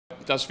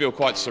does feel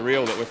quite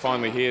surreal that we're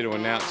finally here to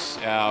announce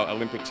our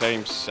Olympic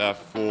teams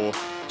for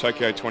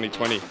Tokyo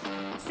 2020.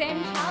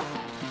 Sam Charles.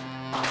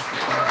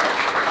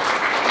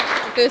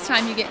 The first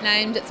time you get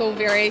named, it's all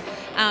very,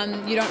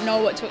 you don't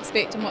know what to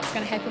expect and what's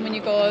going to happen when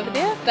you go over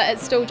there, but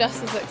it's still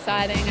just as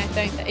exciting. I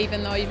think that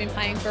even though you've been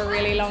playing for a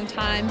really long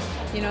time,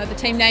 you know, the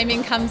team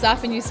naming comes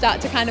up and you start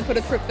to kind of put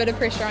a bit of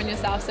pressure on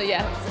yourself, so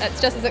yeah,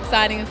 it's just as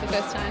exciting as the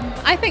first time.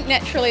 I think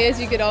naturally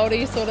as you get older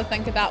you sort of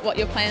think about what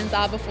your plans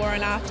are before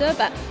and after,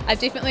 but I've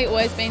definitely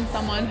always been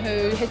someone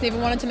who has never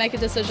wanted to make a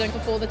decision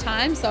before the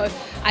time, so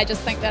I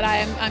just think that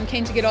I'm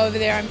keen to get over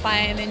there and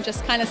play and then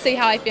just kind of see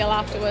how I feel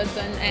afterwards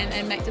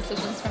and make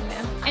decisions from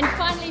there. And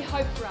finally,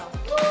 Hope Ralph.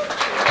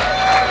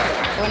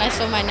 When I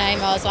saw my name,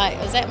 I was like,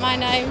 was that my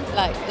name?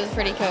 Like, it was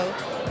pretty cool.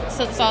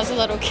 Since I was a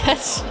little kid,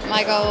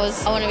 my goal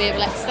was I want to be a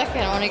black stick and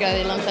I want to go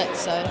to the Olympics,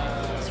 so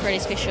it's pretty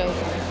special.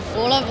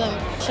 All of them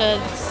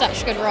are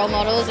such good role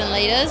models and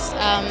leaders.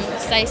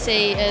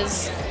 Stacey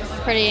is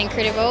pretty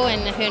incredible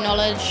and her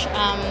knowledge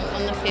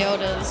on the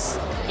field is,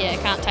 yeah,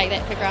 can't take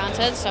that for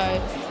granted, so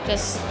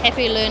just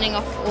happy learning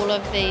off all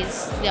of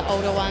the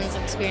older ones,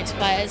 experienced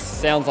players.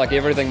 Sounds like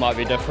everything might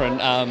be different.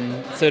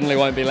 Certainly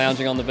won't be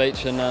lounging on the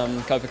beach in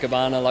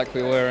Copacabana like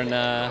we were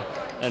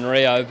in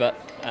Rio, but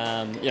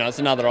you know, it's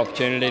another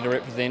opportunity to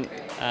represent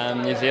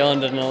New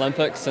Zealand in the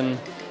Olympics and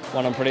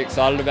one I'm pretty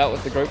excited about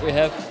with the group we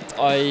have.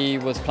 I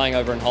was playing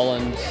over in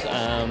Holland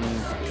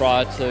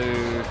prior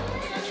to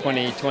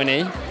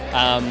 2020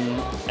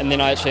 and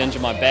then I actually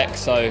injured my back,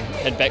 so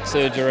had back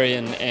surgery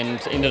and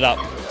ended up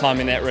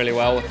timing that really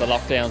well with the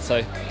lockdown,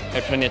 so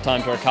had plenty of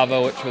time to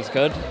recover, which was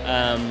good.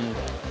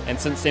 And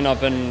since then I've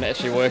been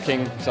actually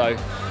working, so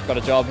got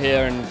a job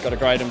here and got a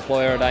great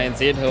employer at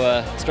ANZ who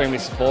are extremely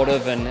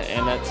supportive, and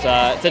it's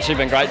actually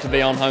been great to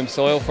be on home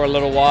soil for a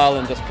little while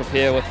and just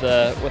prepare with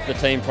the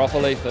team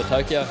properly for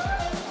Tokyo.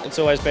 It's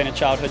always been a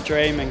childhood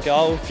dream and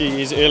goal, a few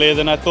years earlier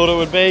than I thought it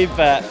would be,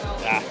 but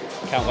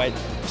can't wait.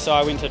 So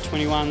I went to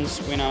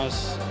 21s when I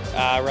was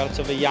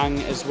relatively young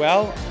as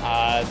well.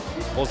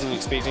 Wasn't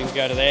expecting to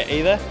go to that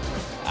either.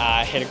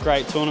 Had a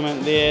great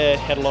tournament there,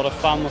 had a lot of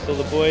fun with all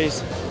the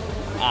boys.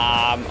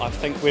 I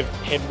think we've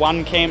had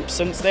one camp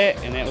since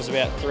that, and that was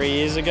about 3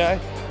 years ago.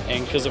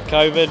 And because of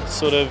COVID,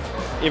 sort of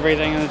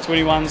everything in the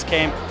 21s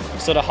camp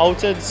sort of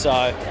halted,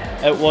 so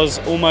it was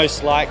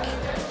almost like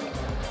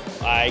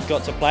I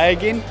got to play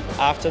again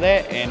after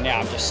that, and now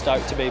I'm just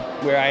stoked to be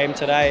where I am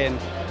today and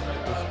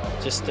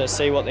just to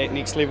see what that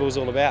next level is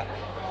all about.